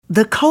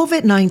The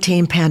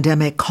COVID-19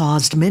 pandemic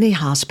caused many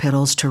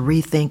hospitals to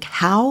rethink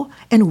how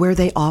and where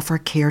they offer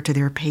care to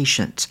their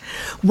patients.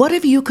 What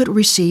if you could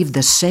receive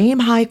the same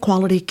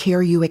high-quality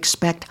care you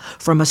expect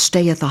from a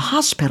stay at the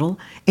hospital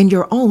in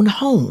your own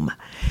home?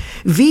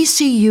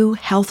 VCU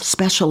health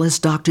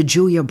specialist Dr.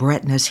 Julia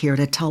Breton is here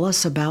to tell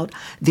us about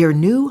their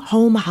new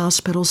home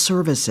hospital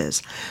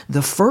services,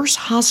 the first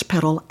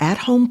hospital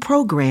at-home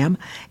program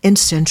in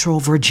Central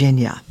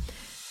Virginia.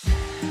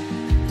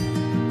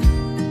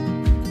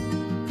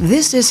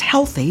 This is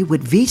Healthy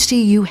with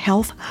VCU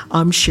Health.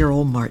 I'm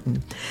Cheryl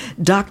Martin.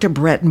 Dr.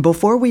 Breton,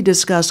 before we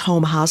discuss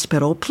home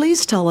hospital,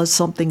 please tell us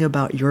something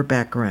about your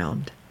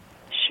background.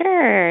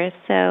 Sure.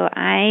 So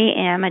I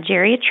am a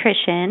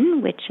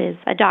geriatrician, which is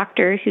a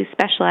doctor who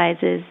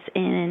specializes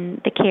in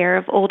the care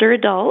of older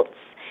adults.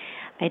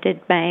 I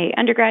did my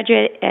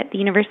undergraduate at the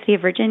University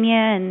of Virginia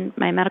and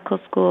my medical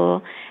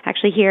school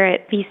actually here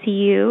at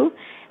VCU,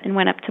 and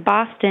went up to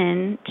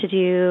Boston to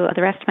do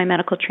the rest of my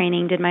medical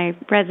training, did my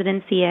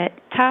residency at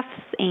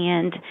Tufts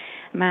and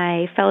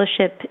my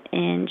fellowship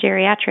in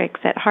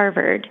geriatrics at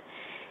Harvard.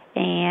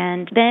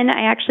 And then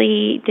I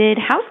actually did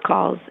house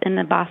calls in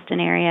the Boston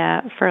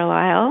area for a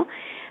while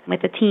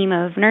with a team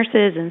of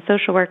nurses and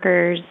social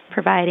workers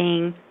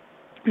providing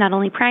not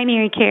only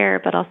primary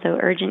care, but also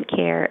urgent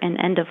care and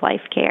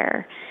end-of-life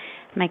care.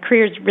 My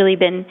career's really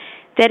been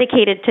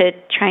dedicated to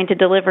trying to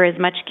deliver as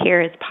much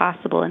care as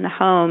possible in the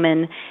home.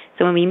 And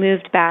so when we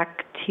moved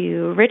back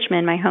to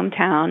Richmond, my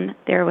hometown,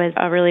 there was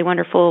a really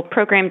wonderful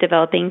program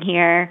developing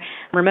here,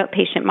 remote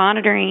patient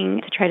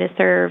monitoring to try to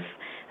serve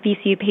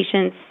VCU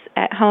patients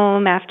at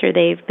home after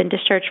they've been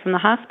discharged from the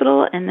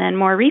hospital. And then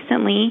more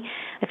recently,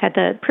 I've had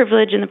the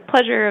privilege and the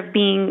pleasure of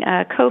being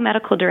a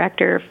co-medical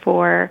director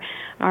for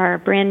our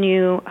brand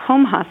new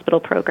home hospital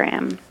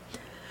program.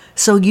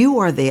 So you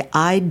are the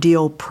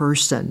ideal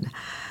person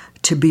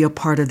to be a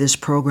part of this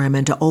program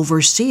and to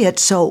oversee it.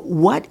 So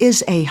what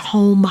is a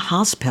home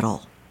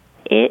hospital?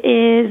 It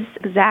is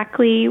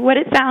exactly what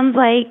it sounds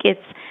like. It's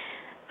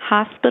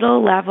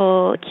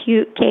hospital-level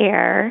acute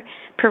care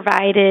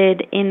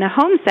provided in the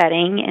home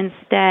setting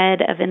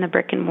instead of in the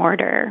brick and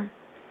mortar.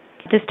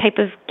 This type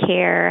of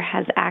care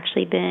has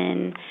actually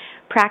been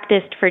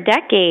practiced for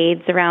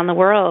decades around the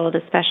world,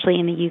 especially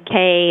in the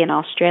UK and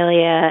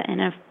Australia and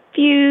a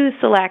few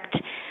select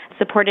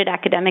supported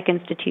academic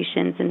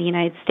institutions in the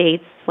United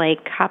States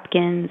like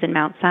Hopkins and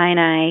Mount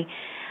Sinai.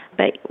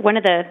 But one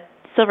of the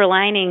silver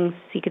linings,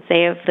 you could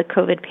say, of the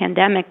COVID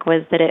pandemic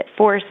was that it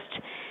forced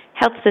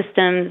health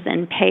systems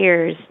and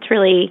payers to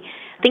really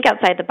think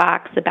outside the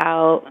box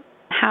about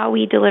how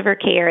we deliver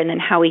care and then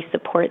how we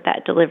support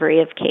that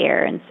delivery of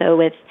care. And so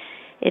with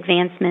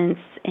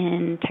advancements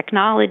in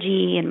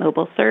technology and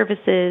mobile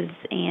services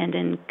and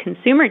in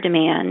consumer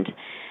demand,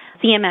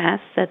 CMS,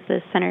 that's the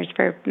Centers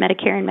for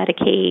Medicare and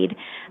Medicaid,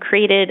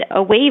 created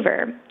a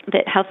waiver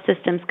that health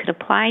systems could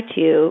apply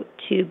to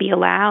be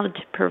allowed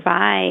to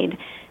provide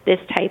this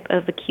type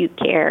of acute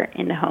care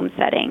in the home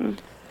setting.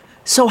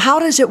 So how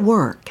does it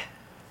work?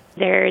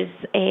 There's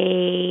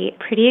a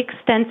pretty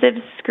extensive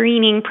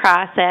screening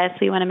process.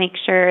 We want to make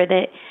sure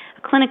that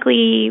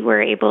clinically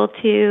we're able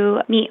to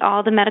meet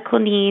all the medical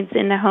needs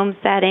in the home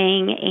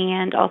setting,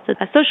 and also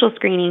a social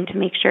screening to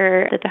make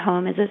sure that the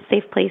home is a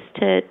safe place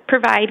to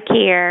provide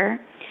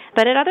care.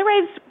 But it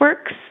otherwise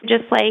works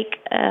just like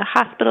a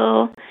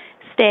hospital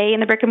stay in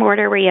the brick and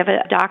mortar where you have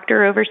a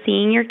doctor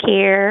overseeing your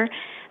care.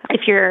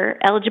 If you're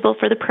eligible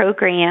for the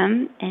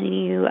program and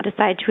you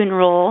decide to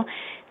enroll,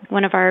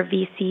 one of our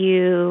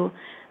VCU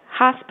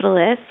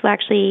hospitalists will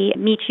actually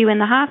meet you in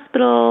the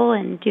hospital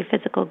and do a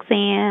physical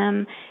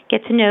exam,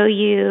 get to know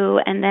you,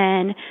 and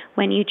then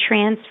when you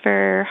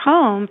transfer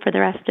home for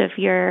the rest of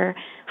your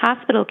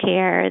hospital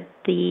care,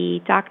 the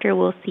doctor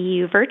will see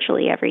you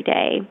virtually every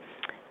day.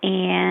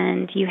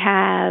 And you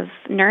have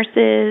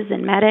nurses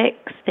and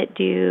medics that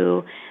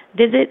do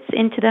visits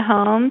into the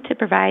home to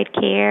provide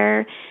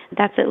care.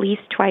 That's at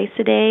least twice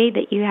a day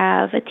that you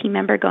have a team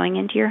member going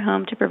into your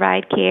home to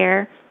provide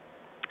care.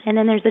 And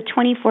then there's a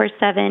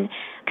 24/7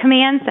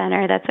 command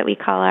center. That's what we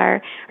call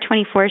our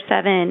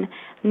 24/7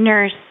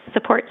 nurse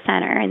support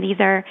center. And these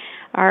are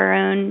our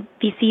own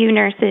VCU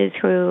nurses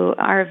who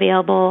are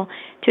available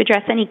to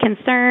address any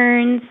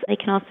concerns. They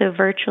can also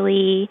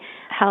virtually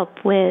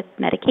help with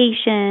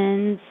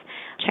medications,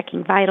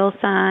 checking vital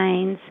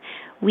signs.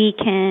 We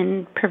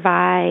can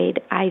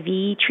provide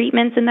IV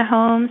treatments in the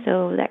home,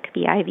 so that could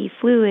be IV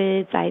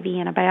fluids, IV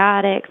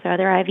antibiotics, or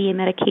other IV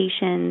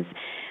medications.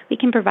 We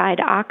can provide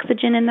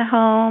oxygen in the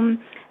home,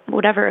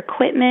 whatever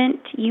equipment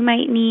you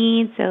might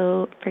need.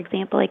 So, for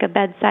example, like a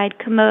bedside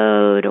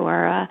commode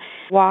or a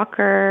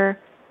walker.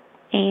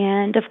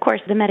 And, of course,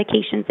 the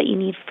medications that you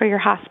need for your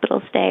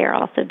hospital stay are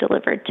also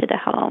delivered to the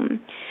home.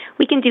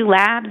 We can do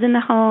labs in the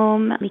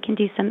home. We can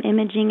do some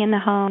imaging in the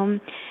home.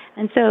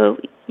 And so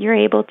you're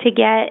able to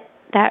get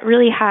that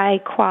really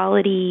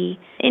high-quality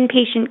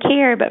inpatient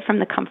care, but from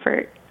the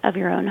comfort of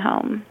your own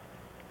home.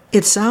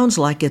 It sounds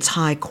like it's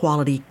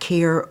high-quality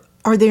care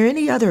Are there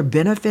any other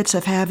benefits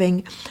of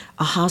having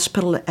a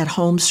hospital at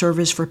home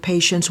service for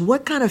patients?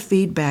 What kind of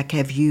feedback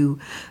have you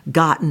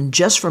gotten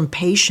just from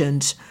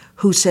patients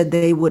who said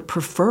they would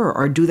prefer,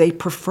 or do they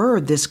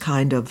prefer this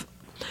kind of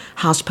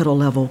hospital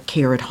level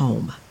care at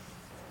home?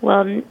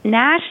 Well,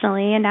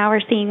 nationally, and now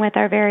we're seeing with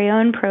our very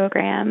own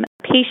program,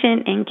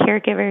 patient and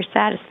caregiver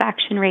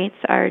satisfaction rates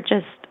are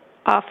just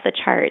off the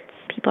charts.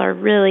 People are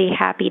really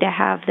happy to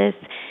have this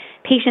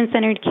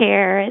patient-centered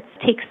care. It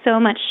takes so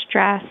much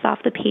stress off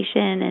the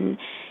patient and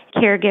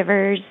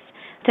caregivers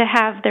to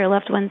have their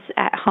loved ones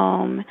at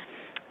home.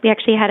 We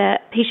actually had a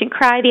patient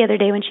cry the other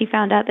day when she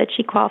found out that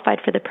she qualified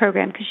for the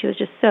program because she was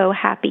just so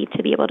happy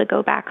to be able to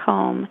go back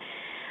home.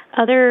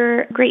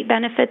 Other great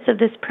benefits of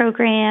this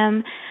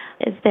program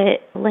is that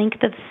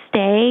length of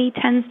stay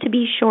tends to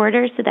be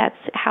shorter, so that's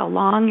how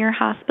long your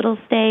hospital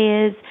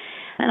stay is.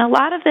 And a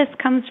lot of this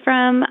comes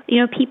from,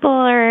 people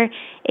are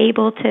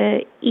able to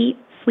eat,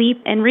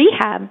 sleep, and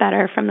rehab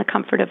better from the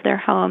comfort of their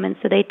home, and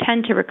so they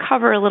tend to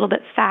recover a little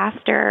bit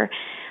faster,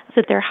 so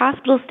that their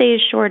hospital stay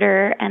is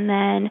shorter, and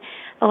then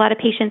a lot of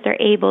patients are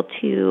able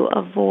to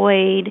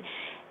avoid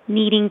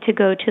needing to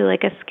go to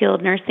like a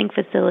skilled nursing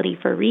facility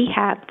for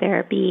rehab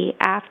therapy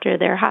after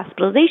their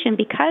hospitalization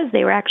because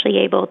they were actually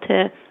able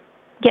to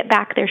get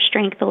back their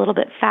strength a little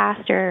bit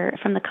faster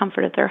from the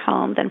comfort of their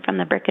home than from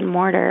the brick and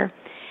mortar.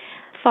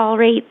 Fall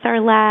rates are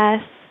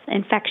less,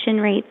 infection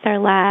rates are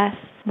less,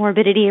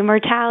 morbidity and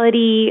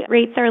mortality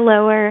rates are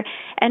lower,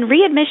 and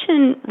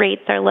readmission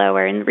rates are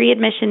lower. And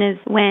readmission is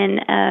when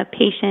a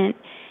patient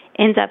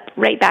ends up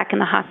right back in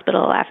the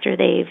hospital after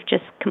they've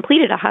just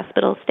completed a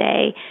hospital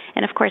stay.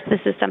 And of course,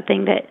 this is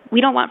something that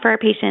we don't want for our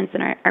patients,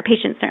 and our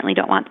patients certainly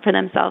don't want for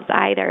themselves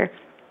either.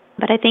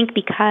 But I think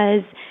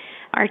because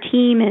our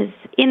team is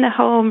in the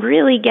home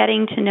really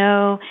getting to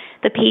know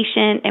the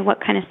patient and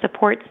what kind of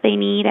supports they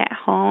need at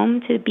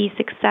home to be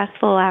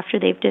successful after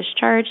they've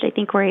discharged, I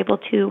think we're able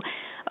to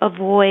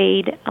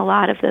avoid a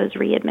lot of those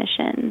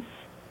readmissions.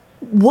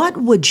 What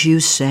would you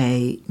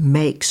say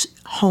makes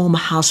home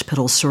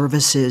hospital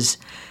services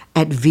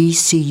at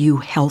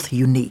VCU Health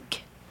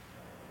unique?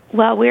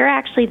 Well, we're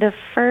actually the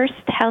first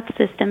health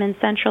system in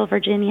Central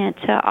Virginia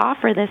to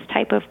offer this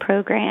type of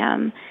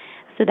program.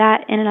 So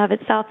that in and of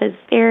itself is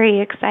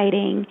very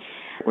exciting.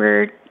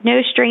 We're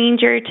no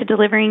stranger to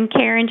delivering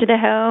care into the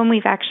home.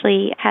 We've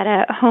actually had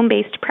a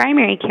home-based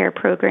primary care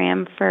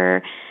program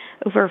for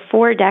over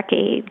 4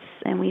 decades,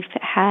 and we've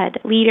had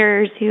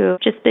leaders who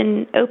have just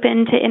been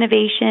open to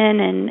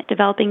innovation and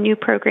developing new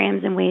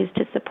programs and ways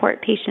to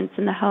support patients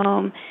in the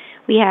home.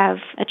 We have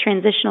a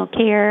transitional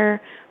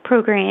care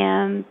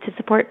program to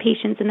support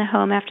patients in the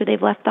home after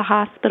they've left the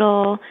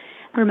hospital,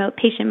 remote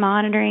patient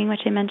monitoring,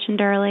 which I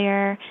mentioned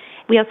earlier.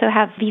 We also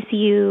have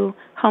VCU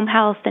Home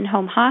Health and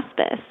Home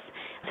Hospice.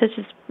 So it's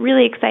just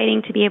really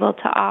exciting to be able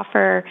to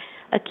offer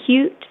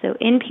acute, so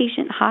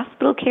inpatient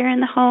hospital care in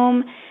the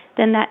home,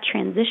 then that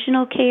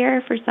transitional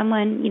care for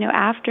someone,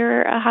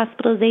 after a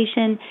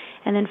hospitalization,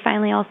 and then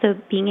finally also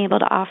being able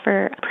to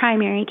offer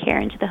primary care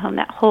into the home,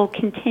 that whole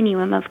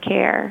continuum of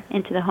care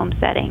into the home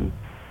setting.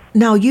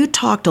 Now, you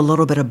talked a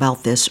little bit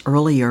about this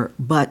earlier,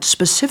 but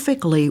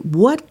specifically,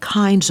 what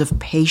kinds of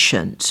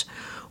patients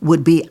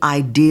would be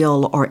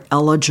ideal or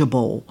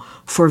eligible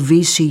for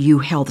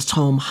VCU Health's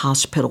home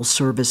hospital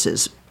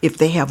services? If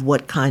they have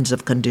what kinds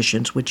of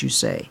conditions, would you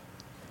say?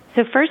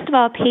 So first of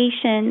all,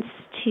 patients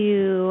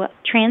to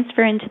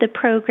transfer into the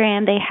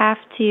program, they have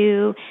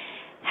to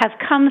have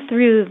come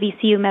through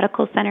VCU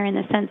Medical Center in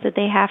the sense that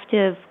they have to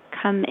have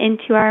come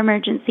into our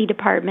emergency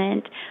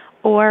department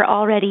or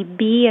already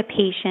be a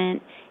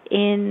patient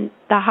in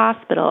the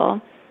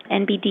hospital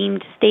and be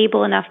deemed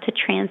stable enough to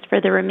transfer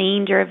the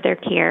remainder of their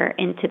care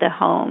into the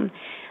home.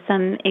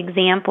 Some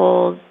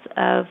examples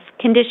of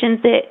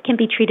conditions that can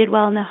be treated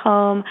well in the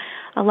home: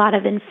 a lot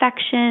of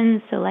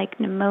infections, so like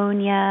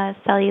pneumonia,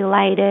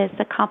 cellulitis,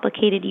 a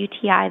complicated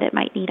UTI that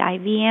might need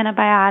IV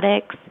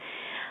antibiotics.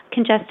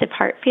 Congestive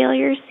heart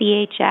failure,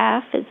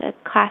 CHF, is a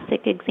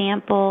classic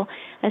example.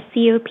 A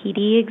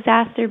COPD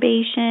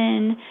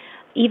exacerbation,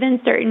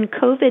 even certain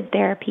COVID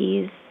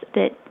therapies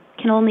that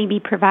can only be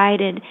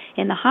provided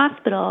in the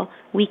hospital,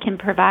 we can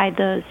provide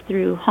those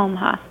through home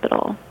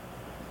hospital.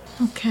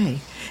 Okay.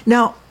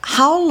 Now,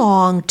 how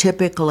long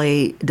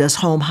typically does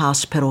home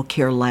hospital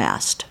care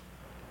last?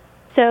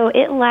 So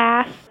it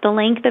lasts the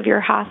length of your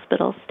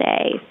hospital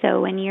stay.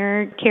 So when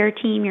your care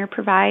team, your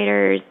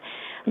providers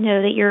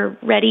know that you're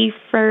ready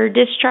for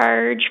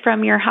discharge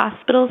from your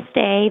hospital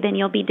stay, then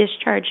you'll be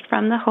discharged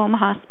from the home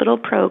hospital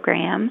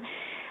program.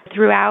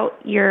 Throughout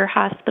your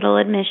hospital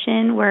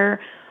admission, we're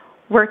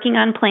working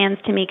on plans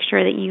to make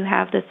sure that you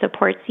have the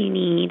supports you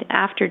need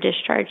after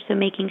discharge. So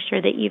making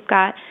sure that you've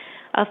got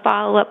a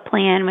follow-up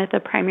plan with a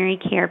primary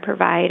care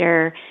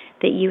provider,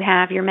 that you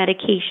have your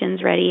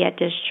medications ready at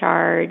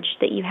discharge,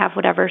 that you have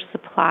whatever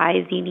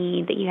supplies you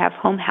need, that you have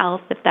home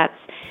health if that's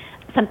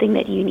something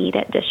that you need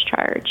at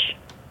discharge.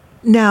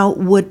 Now,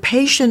 would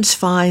patients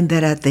find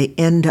that at the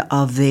end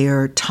of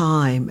their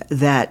time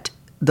that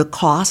the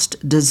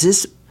cost, does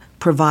this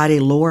provide a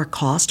lower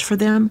cost for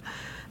them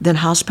than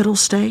hospital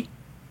stay?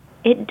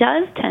 it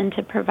does tend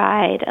to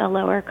provide a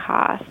lower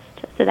cost.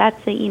 So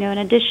that's an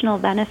additional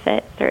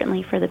benefit,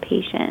 certainly, for the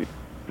patient.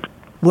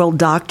 Well,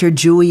 Dr.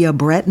 Julia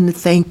Breton,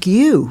 thank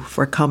you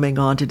for coming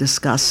on to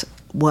discuss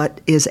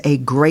what is a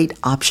great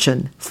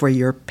option for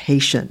your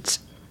patients.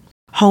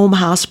 Home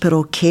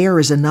hospital care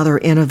is another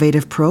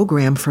innovative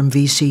program from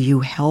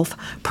VCU Health,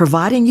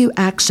 providing you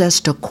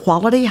access to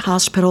quality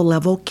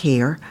hospital-level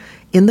care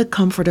in the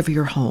comfort of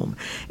your home.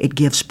 It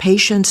gives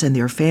patients and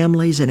their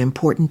families an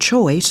important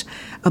choice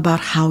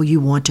about how you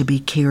want to be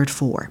cared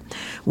for.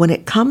 When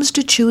it comes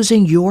to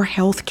choosing your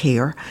health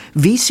care,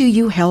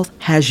 VCU Health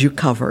has you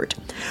covered.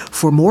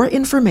 For more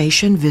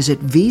information, visit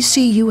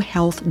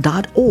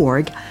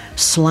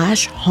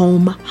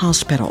vcuhealth.org/home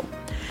hospital.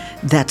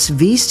 That's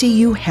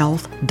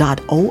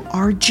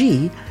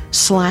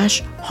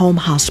vcuhealth.org/home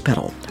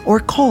hospital,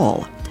 or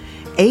call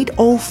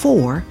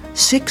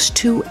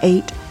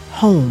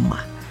 804-628-HOME.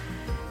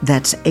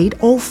 That's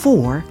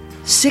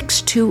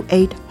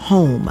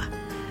 804-628-HOME.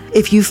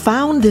 If you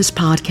found this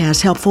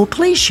podcast helpful,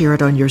 please share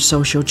it on your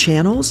social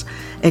channels.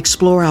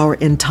 Explore our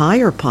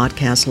entire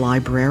podcast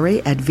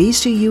library at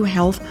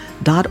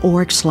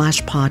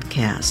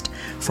vcuhealth.org/podcast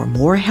for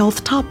more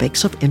health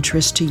topics of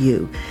interest to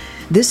you.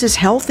 This is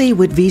Healthy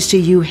with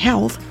VCU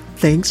Health.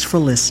 Thanks for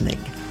listening.